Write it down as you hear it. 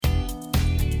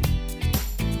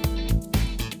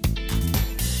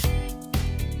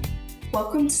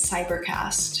Welcome to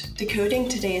Cybercast, decoding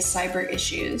today's cyber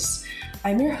issues.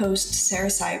 I'm your host, Sarah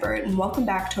Seibert, and welcome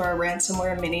back to our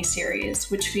ransomware mini-series,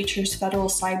 which features federal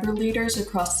cyber leaders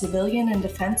across civilian and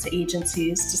defense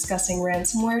agencies discussing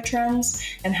ransomware trends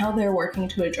and how they're working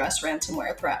to address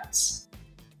ransomware threats.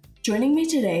 Joining me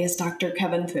today is Dr.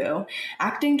 Kevin Fu,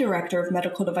 Acting Director of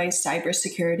Medical Device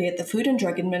Cybersecurity at the Food and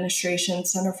Drug Administration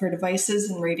Center for Devices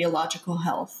and Radiological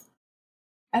Health.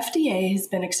 FDA has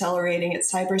been accelerating its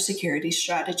cybersecurity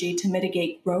strategy to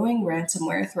mitigate growing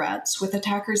ransomware threats, with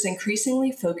attackers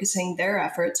increasingly focusing their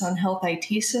efforts on health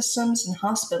IT systems and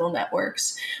hospital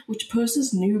networks, which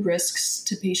poses new risks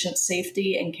to patient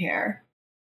safety and care.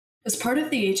 As part of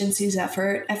the agency's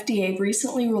effort, FDA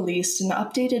recently released an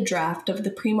updated draft of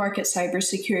the pre-market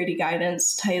cybersecurity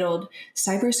guidance titled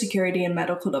Cybersecurity in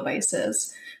Medical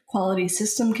Devices, Quality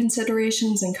System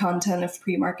Considerations and Content of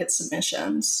Pre-Market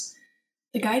Submissions.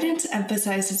 The guidance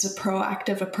emphasizes a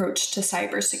proactive approach to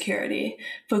cybersecurity,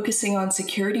 focusing on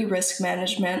security risk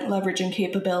management, leveraging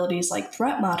capabilities like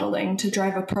threat modeling to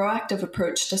drive a proactive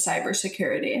approach to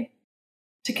cybersecurity.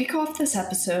 To kick off this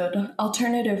episode, I'll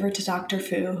turn it over to Dr.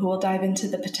 Fu, who will dive into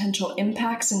the potential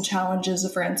impacts and challenges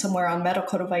of ransomware on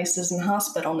medical devices and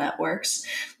hospital networks,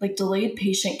 like delayed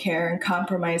patient care and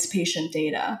compromised patient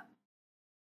data.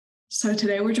 So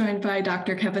today we're joined by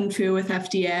Dr. Kevin Fu with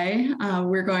FDA.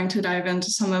 We're going to dive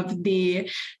into some of the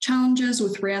challenges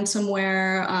with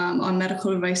ransomware on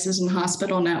medical devices and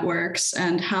hospital networks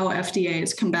and how FDA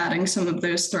is combating some of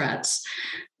those threats.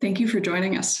 Thank you for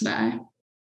joining us today.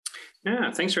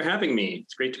 Yeah, thanks for having me.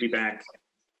 It's great to be back.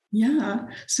 Yeah.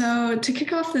 So to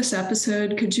kick off this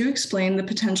episode, could you explain the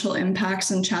potential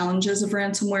impacts and challenges of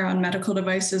ransomware on medical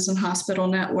devices and hospital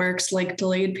networks, like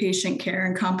delayed patient care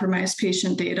and compromised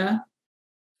patient data?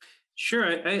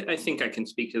 Sure. I think I can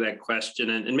speak to that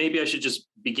question. And maybe I should just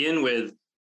begin with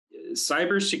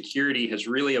cybersecurity has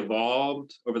really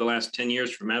evolved over the last 10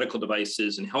 years for medical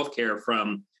devices and healthcare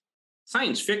from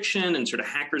science fiction and sort of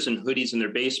hackers and hoodies in their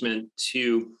basement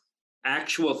to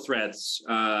actual threats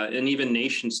and even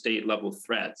nation state level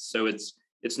threats. So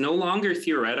it's no longer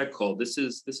theoretical. This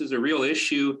is a real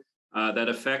issue that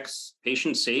affects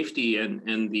patient safety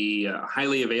and the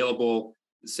highly available,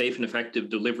 safe and effective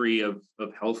delivery of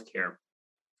healthcare.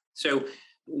 So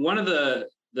one of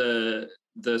the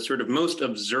sort of most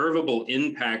observable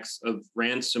impacts of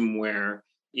ransomware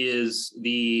is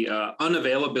the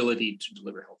unavailability to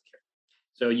deliver healthcare.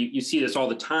 So you see this all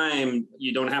the time.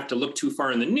 You don't have to look too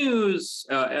far in the news.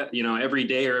 Every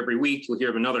day or every week, you'll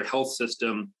hear of another health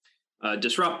system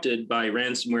disrupted by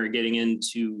ransomware getting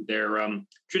into their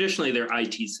traditionally their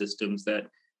IT systems that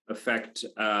affect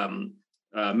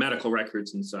medical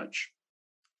records and such.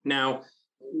 Now,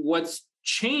 what's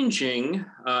changing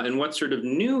and what's sort of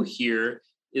new here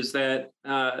is that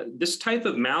this type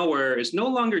of malware is no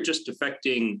longer just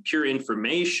affecting pure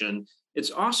information. It's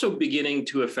also beginning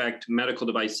to affect medical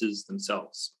devices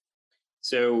themselves.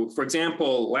 So, for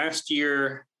example, last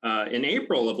year, in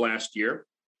April of last year,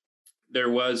 there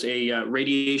was a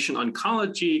radiation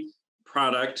oncology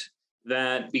product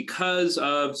that, because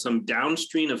of some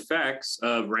downstream effects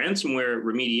of ransomware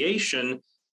remediation,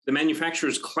 the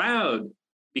manufacturer's cloud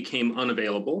became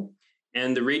unavailable,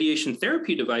 and the radiation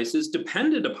therapy devices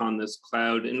depended upon this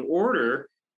cloud in order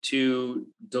to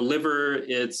deliver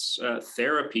its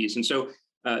therapies. And so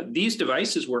these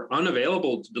devices were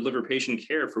unavailable to deliver patient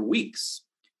care for weeks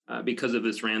because of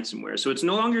this ransomware. So it's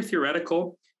no longer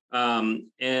theoretical, and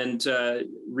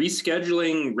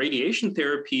rescheduling radiation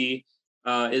therapy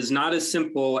is not as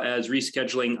simple as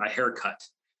rescheduling a haircut.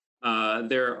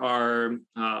 There are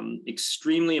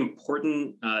extremely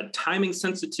important timing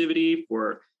sensitivity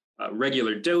for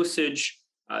regular dosage.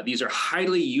 These are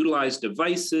highly utilized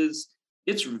devices.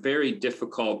 It's very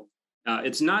difficult.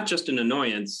 It's not just an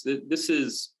annoyance. This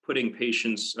is putting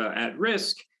patients at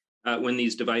risk when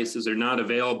these devices are not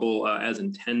available as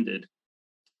intended.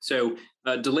 So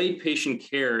delayed patient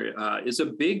care is a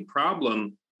big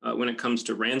problem when it comes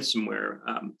to ransomware.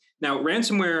 Now,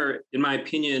 ransomware, in my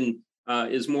opinion,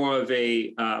 is more of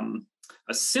a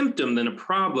symptom than a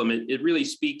problem. It really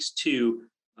speaks to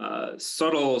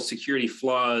subtle security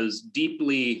flaws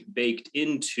deeply baked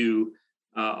into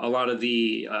a lot of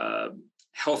the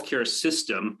healthcare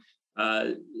system.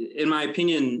 In my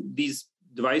opinion, these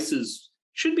devices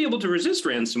should be able to resist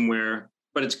ransomware,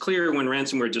 but it's clear when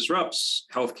ransomware disrupts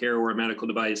healthcare or a medical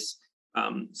device,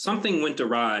 something went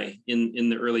awry in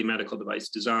the early medical device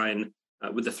design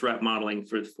with the threat modeling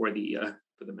for the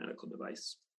medical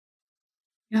device.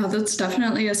 Yeah, that's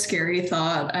definitely a scary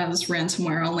thought as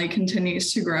ransomware only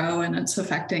continues to grow and it's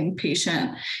affecting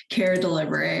patient care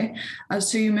delivery.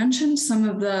 So, you mentioned some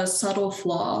of the subtle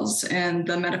flaws in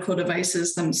the medical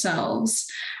devices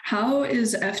themselves. How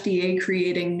is FDA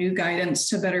creating new guidance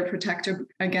to better protect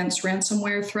against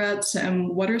ransomware threats? And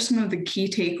what are some of the key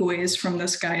takeaways from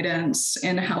this guidance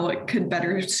and how it could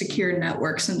better secure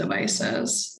networks and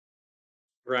devices?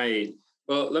 Right.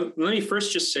 Well, let me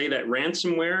first just say that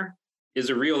ransomware is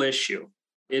a real issue.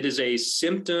 It is a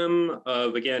symptom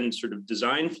of, again, sort of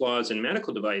design flaws in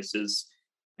medical devices.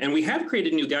 And we have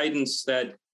created new guidance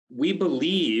that we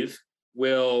believe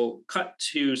will cut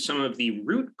to some of the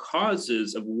root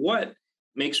causes of what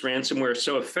makes ransomware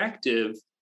so effective,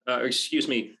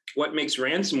 what makes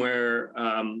ransomware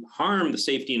harm the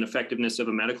safety and effectiveness of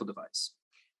a medical device.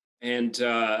 And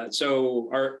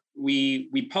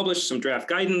we published some draft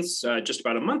guidance just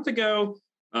about a month ago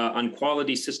on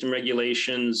quality system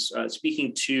regulations,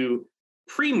 speaking to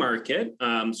pre-market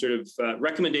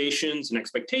recommendations and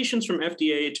expectations from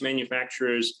FDA to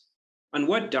manufacturers on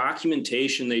what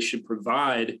documentation they should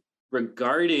provide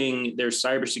regarding their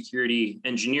cybersecurity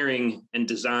engineering and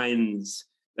designs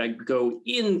that go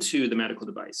into the medical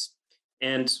device.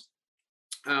 And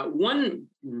one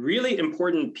really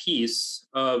important piece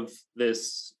of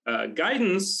this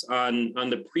guidance on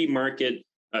the pre-market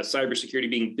cybersecurity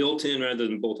being built in rather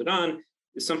than bolted on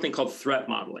is something called threat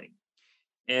modeling.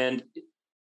 And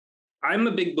I'm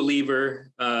a big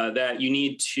believer that you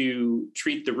need to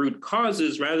treat the root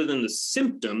causes rather than the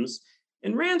symptoms.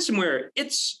 And ransomware,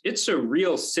 it's a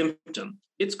real symptom.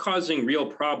 It's causing real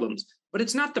problems, but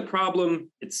it's not the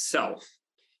problem itself.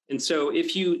 And so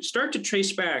if you start to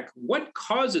trace back what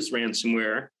causes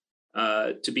ransomware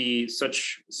to be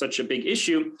such a big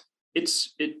issue,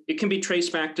 it can be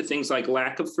traced back to things like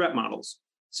lack of threat models.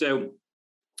 So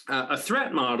a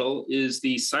threat model is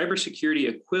the cybersecurity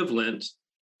equivalent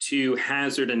to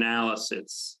hazard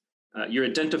analysis. You're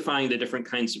identifying the different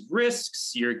kinds of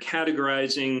risks, you're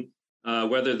categorizing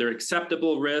whether they're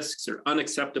acceptable risks or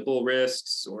unacceptable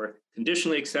risks or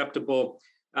conditionally acceptable,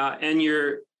 and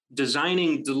you're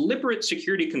designing deliberate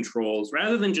security controls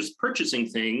rather than just purchasing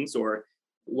things or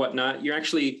whatnot. You're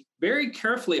actually very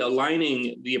carefully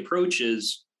aligning the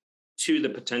approaches to the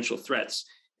potential threats.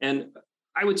 And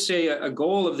I would say a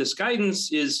goal of this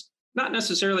guidance is not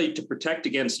necessarily to protect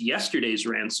against yesterday's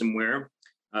ransomware,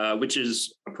 which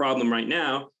is a problem right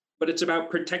now, but it's about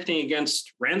protecting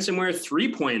against ransomware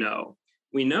 3.0.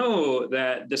 We know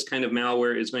that this kind of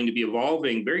malware is going to be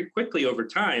evolving very quickly over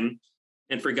time.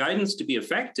 And for guidance to be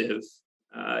effective,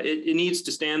 it needs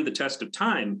to stand the test of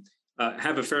time,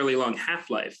 have a fairly long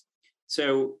half-life.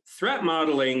 So threat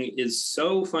modeling is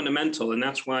so fundamental, and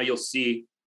that's why you'll see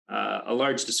a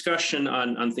large discussion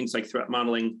on things like threat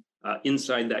modeling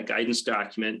inside that guidance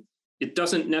document. It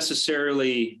doesn't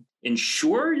necessarily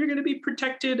ensure you're going to be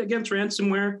protected against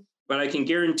ransomware, but I can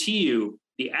guarantee you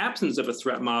the absence of a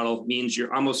threat model means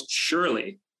you're almost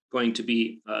surely going to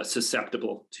be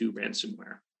susceptible to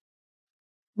ransomware.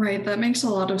 Right, that makes a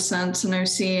lot of sense. And I've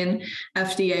seen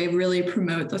FDA really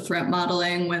promote the threat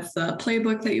modeling with the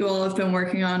playbook that you all have been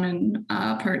working on in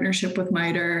partnership with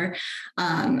MITRE.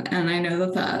 And I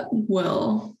know that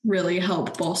will really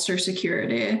help bolster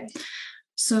security.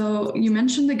 So you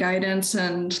mentioned the guidance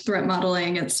and threat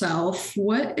modeling itself.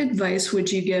 What advice would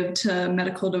you give to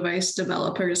medical device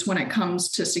developers when it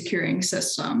comes to securing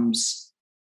systems?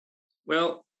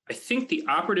 Well, I think the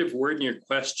operative word in your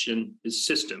question is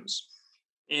systems.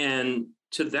 And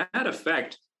to that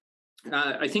effect,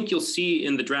 I think you'll see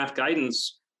in the draft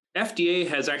guidance, FDA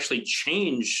has actually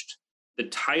changed the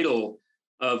title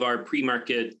of our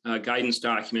pre-market guidance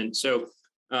document. So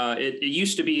it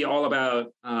used to be all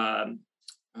about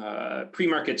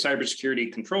pre-market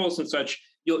cybersecurity controls and such.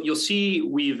 You'll see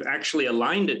we've actually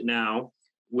aligned it now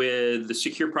with the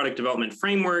Secure Product Development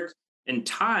Framework and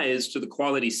ties to the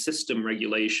quality system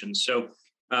regulations. So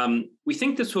we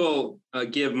think this will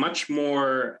give much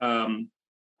more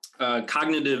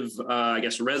cognitive,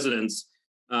 resonance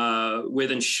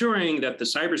with ensuring that the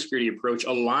cybersecurity approach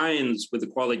aligns with the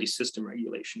quality system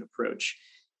regulation approach.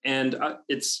 And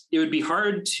it would be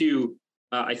hard to,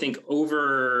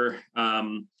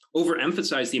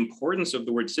 overemphasize the importance of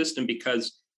the word system,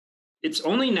 because it's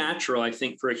only natural, I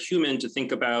think, for a human to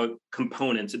think about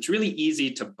components. It's really easy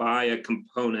to buy a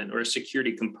component or a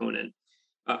security component.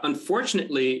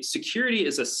 Unfortunately, security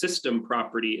is a system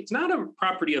property. It's not a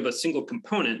property of a single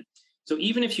component. So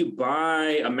even if you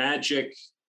buy a magic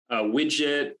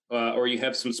widget or you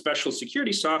have some special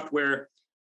security software,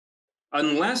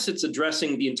 unless it's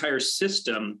addressing the entire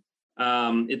system,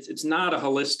 it's not a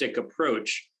holistic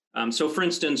approach. So for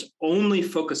instance, only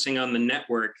focusing on the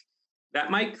network,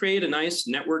 that might create a nice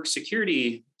network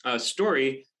security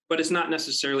story, but it's not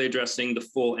necessarily addressing the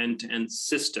full end-to-end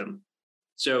system.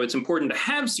 So it's important to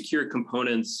have secure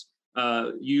components.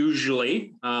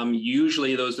 Usually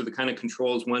those are the kind of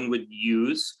controls one would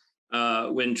use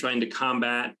when trying to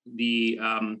combat the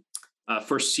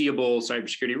foreseeable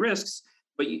cybersecurity risks.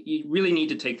 But you really need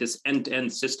to take this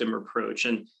end-to-end system approach.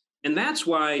 And that's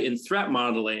why in threat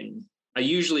modeling, I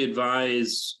usually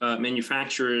advise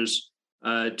manufacturers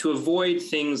to avoid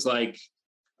things like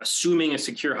assuming a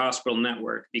secure hospital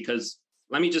network, because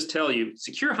let me just tell you,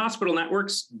 secure hospital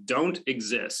networks don't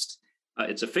exist.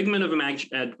 It's a figment of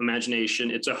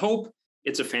imagination. It's a hope.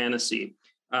 It's a fantasy.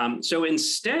 So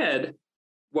instead,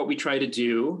 what we try to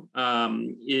do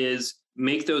is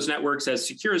make those networks as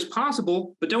secure as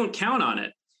possible, but don't count on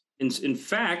it. In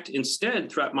fact, instead,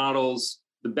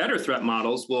 the better threat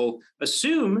models will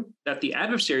assume that the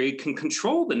adversary can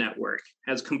control the network,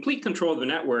 has complete control of the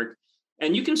network,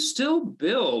 and you can still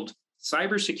build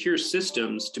cyber secure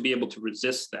systems to be able to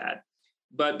resist that.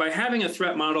 But by having a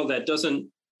threat model that doesn't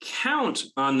count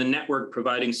on the network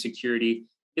providing security,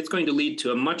 it's going to lead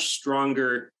to a much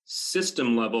stronger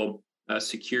system level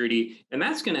security. And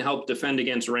that's going to help defend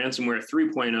against ransomware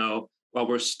 3.0 while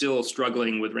we're still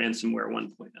struggling with ransomware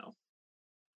 1.0.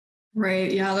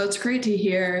 Right. Yeah, that's great to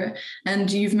hear.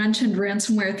 And you've mentioned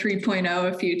ransomware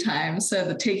 3.0 a few times,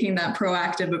 so taking that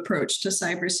proactive approach to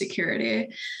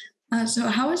cybersecurity. So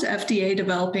how is FDA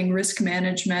developing risk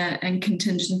management and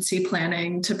contingency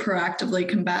planning to proactively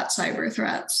combat cyber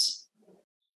threats?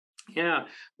 Yeah,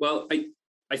 well,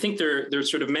 I think there's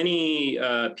sort of many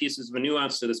pieces of a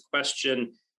nuance to this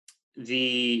question.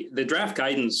 The draft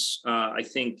guidance, I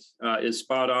think, is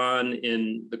spot on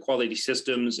in the quality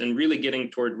systems and really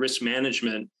getting toward risk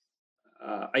management.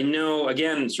 I know,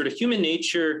 again, sort of human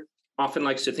nature often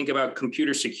likes to think about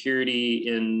computer security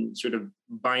in sort of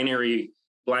binary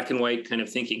black and white kind of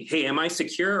thinking. Hey, am I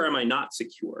secure or am I not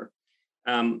secure?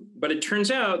 But it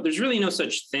turns out there's really no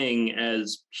such thing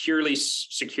as purely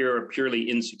secure or purely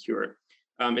insecure.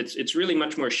 It's really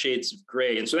much more shades of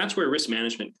gray. And so that's where risk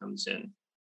management comes in.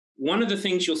 One of the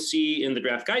things you'll see in the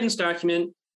draft guidance document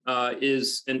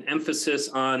is an emphasis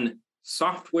on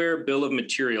software bill of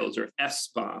materials, or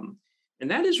SBOM. And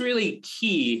that is really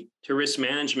key to risk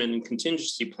management and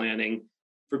contingency planning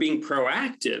for being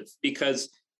proactive, because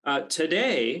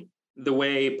today, the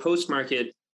way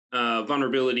post-market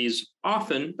vulnerabilities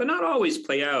often, but not always,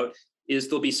 play out is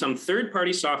there'll be some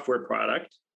third-party software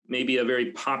product, maybe a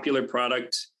very popular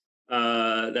product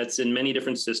that's in many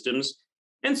different systems,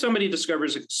 and somebody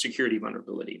discovers a security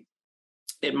vulnerability.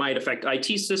 It might affect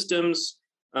IT systems,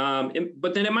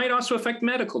 but then it might also affect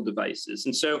medical devices.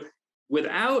 And so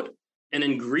without an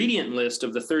ingredient list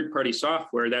of the third-party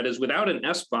software, that is, without an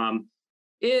SBOM,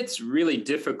 it's really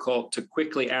difficult to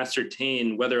quickly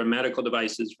ascertain whether a medical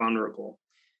device is vulnerable.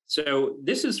 So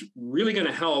this is really going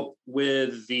to help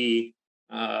with the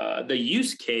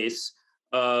use case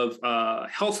of a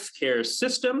healthcare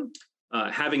system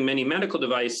having many medical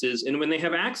devices. And when they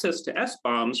have access to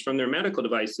SBOMs from their medical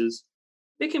devices,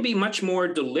 they can be much more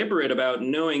deliberate about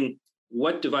knowing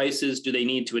what devices do they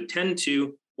need to attend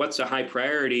to, what's a high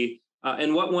priority,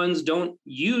 and what ones don't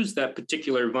use that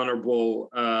particular vulnerable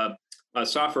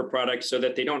software product, so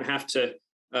that they don't have to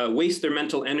waste their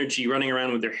mental energy running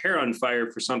around with their hair on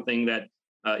fire for something that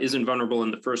isn't vulnerable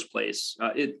in the first place.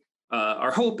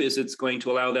 Our hope is it's going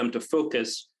to allow them to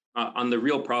focus on the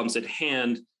real problems at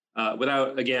hand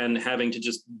without, again, having to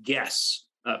just guess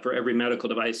for every medical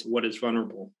device what is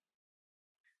vulnerable.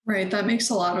 Right, that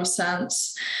makes a lot of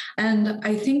sense. And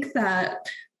I think that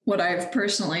what I've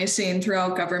personally seen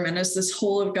throughout government is this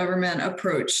whole of government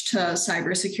approach to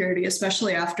cybersecurity,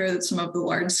 especially after some of the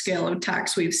large scale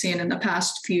attacks we've seen in the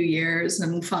past few years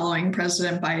and following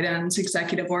President Biden's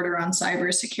executive order on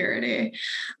cybersecurity.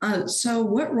 So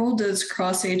what role does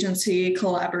cross-agency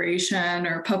collaboration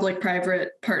or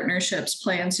public-private partnerships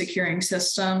play in securing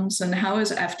systems? And how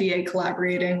is FDA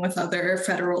collaborating with other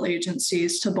federal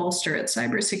agencies to bolster its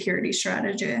cybersecurity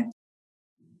strategy?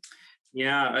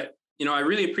 Yeah, I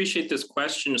really appreciate this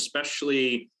question,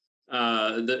 especially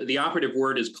the operative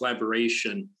word is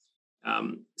collaboration.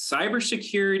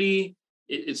 Cybersecurity,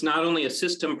 it's not only a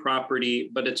system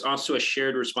property, but it's also a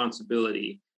shared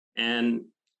responsibility. And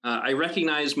I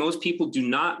recognize most people do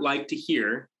not like to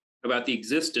hear about the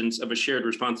existence of a shared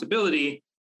responsibility,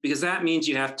 because that means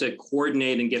you have to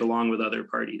coordinate and get along with other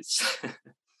parties.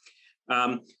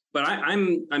 But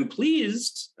I'm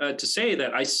pleased to say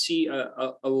that I see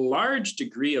a large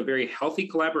degree of very healthy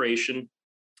collaboration,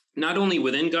 not only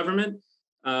within government,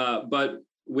 but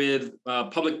with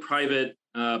public-private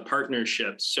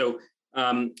partnerships. So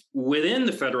within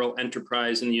the federal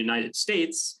enterprise in the United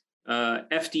States,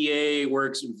 FDA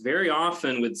works very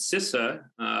often with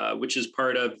CISA, which is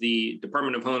part of the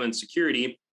Department of Homeland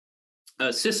Security.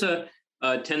 CISA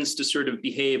tends to sort of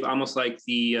behave almost like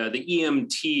the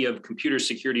EMT of computer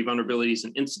security vulnerabilities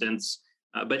and incidents,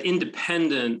 but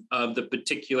independent of the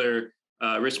particular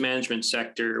risk management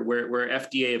sector, where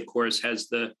FDA, of course, has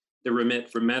the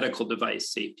remit for medical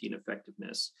device safety and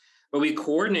effectiveness. But we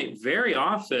coordinate very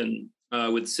often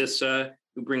with CISA,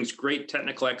 who brings great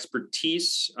technical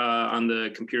expertise on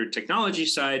the computer technology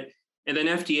side. And then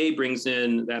FDA brings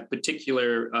in that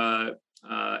particular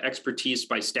expertise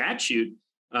by statute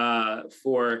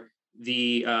for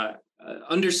the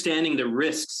understanding the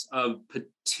risks of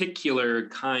particular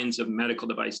kinds of medical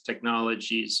device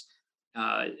technologies.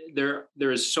 There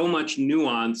is so much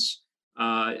nuance.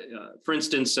 For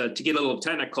instance, to get a little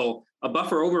technical, a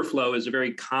buffer overflow is a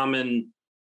very common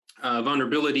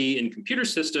vulnerability in computer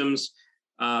systems.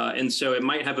 And so it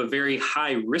might have a very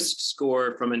high risk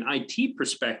score from an IT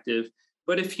perspective.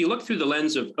 But if you look through the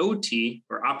lens of OT,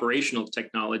 or operational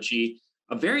technology,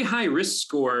 a very high risk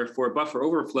score for buffer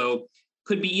overflow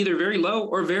could be either very low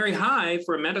or very high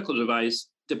for a medical device,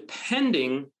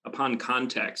 depending upon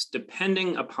context,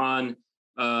 depending upon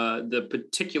the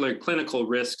particular clinical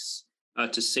risks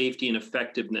to safety and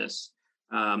effectiveness.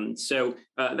 So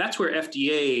that's where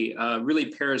FDA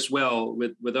really pairs well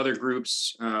with other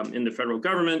groups in the federal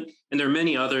government. And there are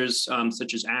many others,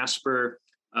 such as ASPR,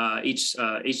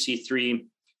 HC3.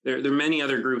 There are many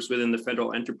other groups within the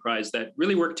federal enterprise that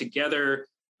really work together,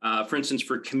 for instance,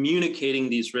 for communicating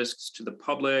these risks to the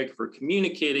public, for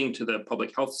communicating to the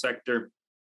public health sector.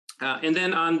 And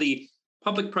then on the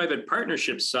public-private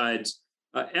partnership sides,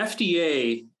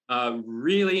 FDA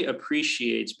really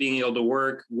appreciates being able to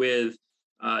work with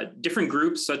different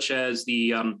groups such as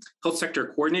the Health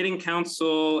Sector Coordinating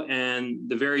Council and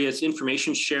the various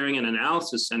information sharing and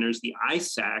analysis centers, the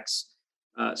ISACs.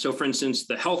 So for instance,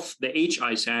 the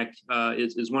HISAC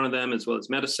is one of them, as well as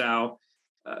Medi-Sal.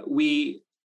 We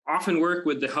often work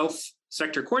with the Health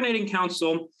Sector Coordinating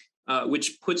Council,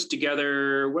 which puts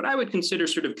together what I would consider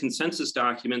sort of consensus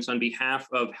documents on behalf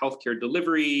of healthcare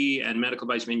delivery and medical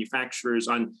device manufacturers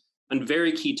on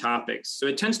very key topics. So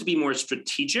it tends to be more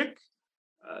strategic,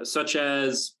 such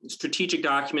as strategic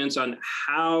documents on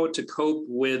how to cope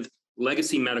with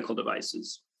legacy medical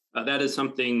devices. That is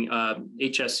something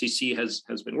HSCC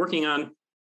has been working on.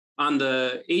 On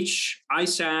the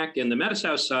HISAC and the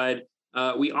Medi-Sal side,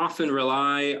 we often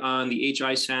rely on the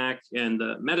HISAC and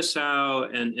the Medi-Sal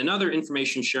and other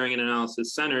information sharing and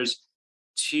analysis centers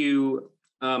to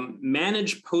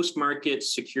manage post-market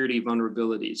security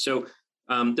vulnerabilities. So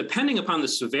depending upon the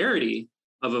severity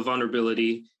of a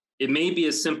vulnerability, it may be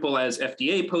as simple as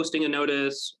FDA posting a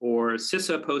notice or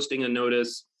CISA posting a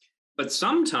notice, but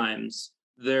sometimes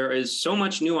there is so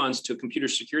much nuance to a computer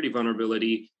security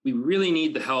vulnerability, we really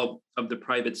need the help of the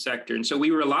private sector. And so we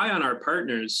rely on our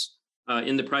partners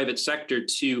in the private sector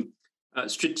to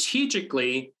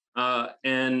strategically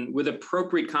and with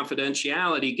appropriate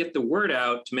confidentiality get the word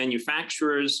out to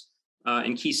manufacturers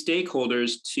and key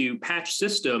stakeholders to patch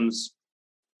systems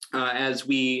as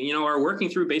we are working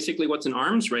through basically what's an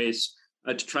arms race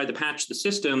to try to patch the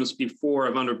systems before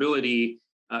a vulnerability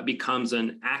becomes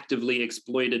an actively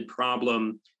exploited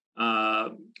problem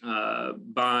by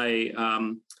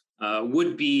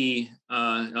would-be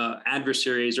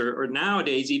adversaries or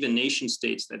nowadays even nation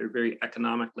states that are very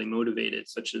economically motivated,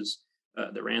 such as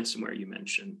the ransomware you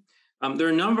mentioned. There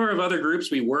are a number of other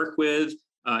groups we work with,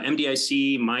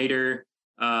 MDIC, MITRE.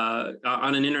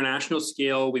 On an international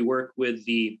scale, we work with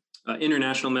the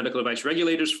International Medical Device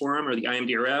Regulators Forum, or the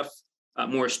IMDRF,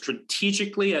 more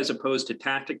strategically as opposed to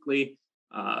tactically.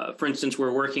 For instance,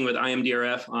 we're working with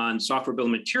IMDRF on software bill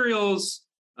of materials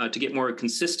to get more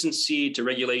consistency to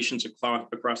regulations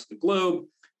across the globe.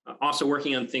 Also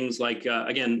working on things like,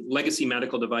 again, legacy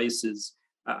medical devices,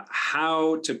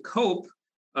 how to cope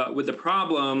with the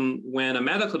problem when a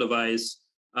medical device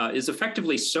is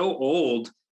effectively so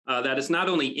old that it's not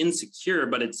only insecure,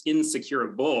 but it's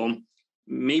insecurable.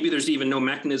 Maybe there's even no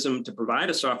mechanism to provide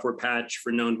a software patch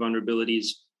for known vulnerabilities,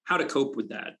 how to cope with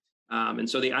that. And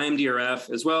so the IMDRF,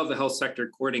 as well as the Health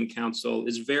Sector Coordinating Council,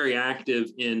 is very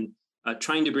active in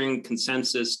trying to bring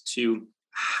consensus to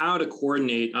how to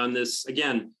coordinate on this,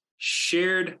 again,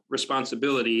 shared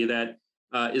responsibility that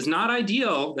is not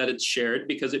ideal that it's shared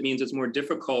because it means it's more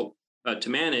difficult to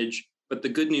manage. But the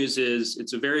good news is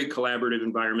it's a very collaborative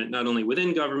environment, not only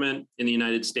within government in the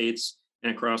United States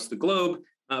and across the globe,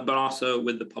 but also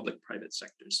with the public-private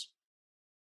sectors.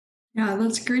 Yeah,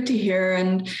 that's great to hear.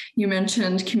 And you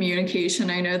mentioned communication.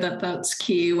 I know that that's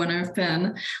key when I've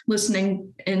been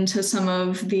listening into some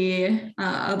of the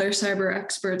other cyber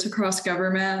experts across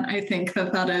government. I think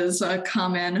that that is a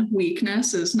common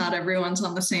weakness, is not everyone's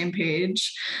on the same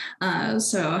page.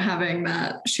 So having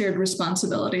that shared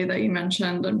responsibility that you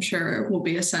mentioned, I'm sure will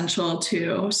be essential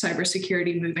to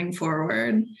cybersecurity moving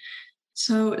forward.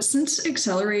 So, since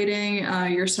accelerating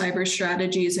your cyber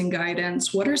strategies and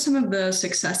guidance, what are some of the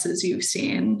successes you've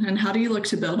seen, and how do you look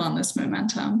to build on this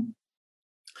momentum?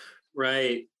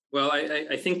 Right. Well,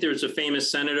 I think there's a famous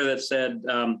senator that said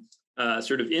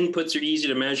sort of inputs are easy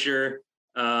to measure,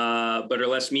 but are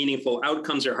less meaningful.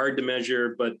 Outcomes are hard to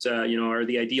measure, but are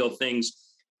the ideal things.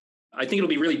 I think it'll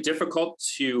be really difficult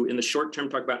to, in the short term,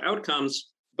 talk about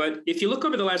outcomes. But if you look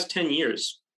over the last 10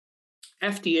 years,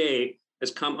 FDA has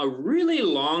come a really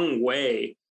long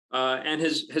way and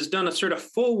has done a sort of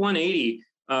full 180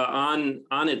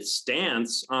 on its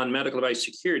stance on medical device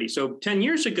security. So 10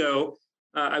 years ago,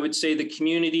 I would say the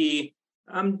community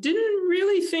didn't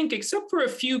really think, except for a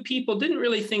few people, didn't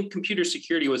really think computer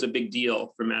security was a big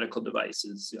deal for medical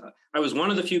devices. I was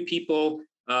one of the few people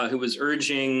who was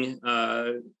urging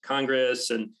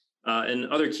Congress and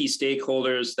other key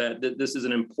stakeholders that this is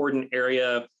an important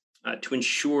area to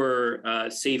ensure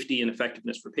safety and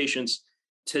effectiveness for patients.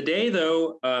 Today,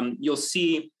 though, you'll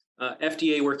see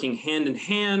FDA working hand in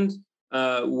hand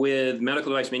with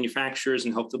medical device manufacturers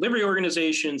and health delivery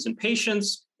organizations and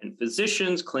patients and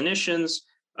physicians, clinicians,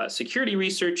 security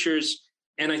researchers.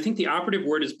 And I think the operative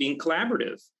word is being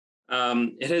collaborative.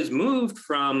 It has moved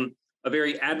from a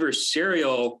very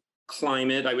adversarial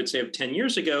climate, I would say, of 10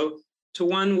 years ago, to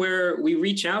one where we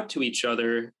reach out to each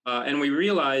other and we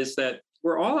realize that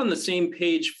we're all on the same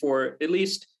page for, at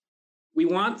least we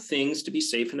want things to be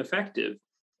safe and effective.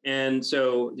 And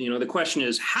so, the question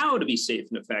is how to be safe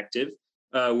and effective,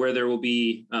 where there will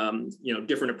be,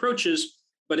 different approaches.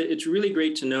 But it's really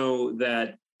great to know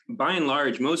that by and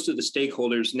large, most of the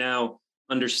stakeholders now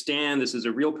understand this is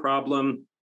a real problem.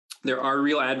 There are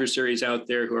real adversaries out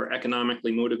there who are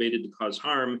economically motivated to cause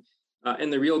harm.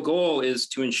 And the real goal is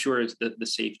to ensure the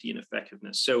safety and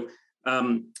effectiveness. So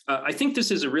I think this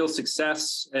is a real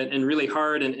success and really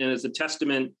hard and is a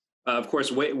testament, of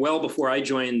course, well before I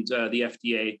joined the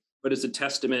FDA, but it's a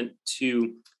testament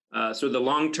to sort of the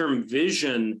long-term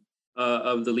vision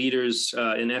of the leaders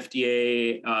in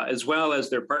FDA, as well as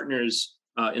their partners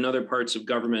in other parts of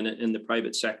government and in the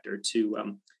private sector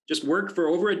to just work for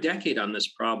over a decade on this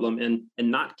problem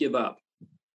and not give up.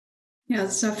 Yeah,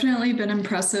 it's definitely been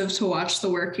impressive to watch the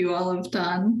work you all have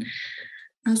done.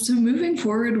 So moving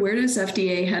forward, where does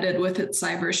FDA headed with its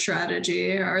cyber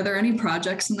strategy? Are there any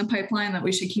projects in the pipeline that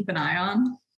we should keep an eye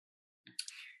on?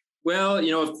 Well,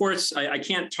 of course, I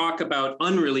can't talk about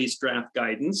unreleased draft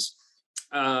guidance.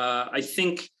 I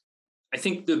think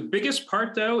the biggest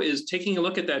part, though, is taking a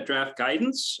look at that draft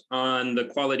guidance on the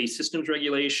quality systems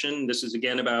regulation. This is,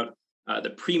 again, about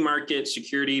the pre-market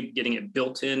security, getting it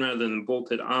built in rather than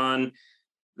bolted on.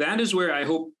 That is where I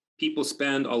hope people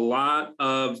spend a lot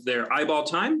of their eyeball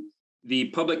time. The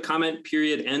public comment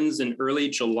period ends in early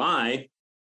July,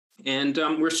 and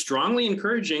we're strongly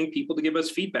encouraging people to give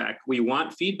us feedback. We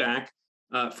want feedback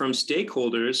from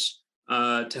stakeholders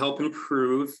to help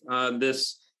improve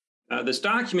this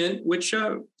document, which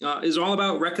is all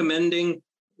about recommending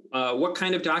what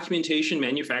kind of documentation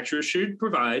manufacturers should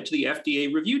provide to the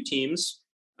FDA review teams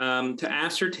to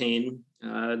ascertain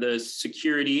the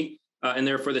security and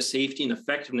therefore the safety and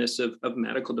effectiveness of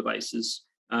medical devices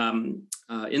in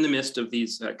the midst of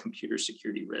these computer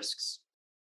security risks.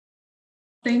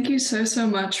 Thank you so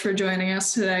much for joining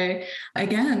us today.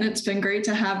 Again, it's been great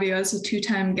to have you as a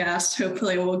two-time guest.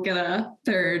 Hopefully we'll get a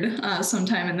third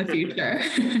sometime in the future.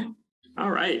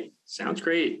 All right. Sounds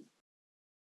great.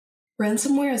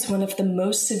 Ransomware is one of the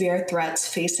most severe threats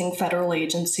facing federal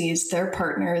agencies, their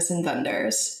partners, and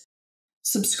vendors.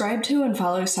 Subscribe to and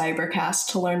follow Cybercast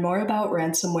to learn more about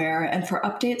ransomware and for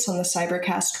updates on the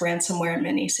Cybercast ransomware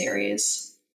miniseries.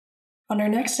 On our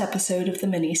next episode of the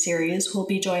miniseries, we'll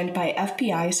be joined by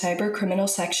FBI Cyber Criminal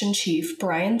Section Chief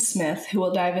Brian Smith, who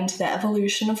will dive into the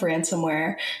evolution of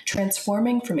ransomware,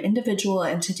 transforming from individual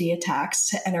entity attacks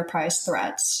to enterprise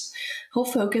threats. He'll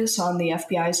focus on the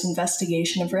FBI's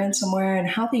investigation of ransomware and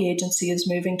how the agency is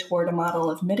moving toward a model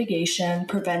of mitigation,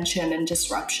 prevention, and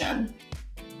disruption.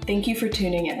 Thank you for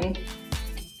tuning in.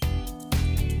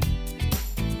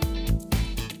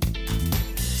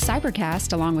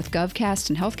 Cybercast, along with GovCast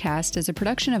and HealthCast, is a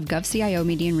production of GovCIO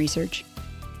Media and Research.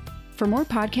 For more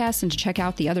podcasts and to check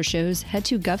out the other shows, head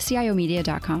to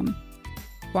govciomedia.com.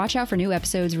 Watch out for new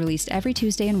episodes released every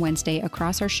Tuesday and Wednesday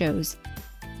across our shows.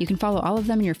 You can follow all of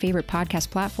them in your favorite podcast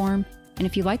platform. And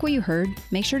if you like what you heard,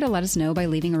 make sure to let us know by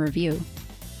leaving a review.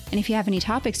 And if you have any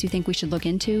topics you think we should look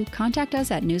into, contact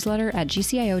us at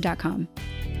newsletter@gcio.com.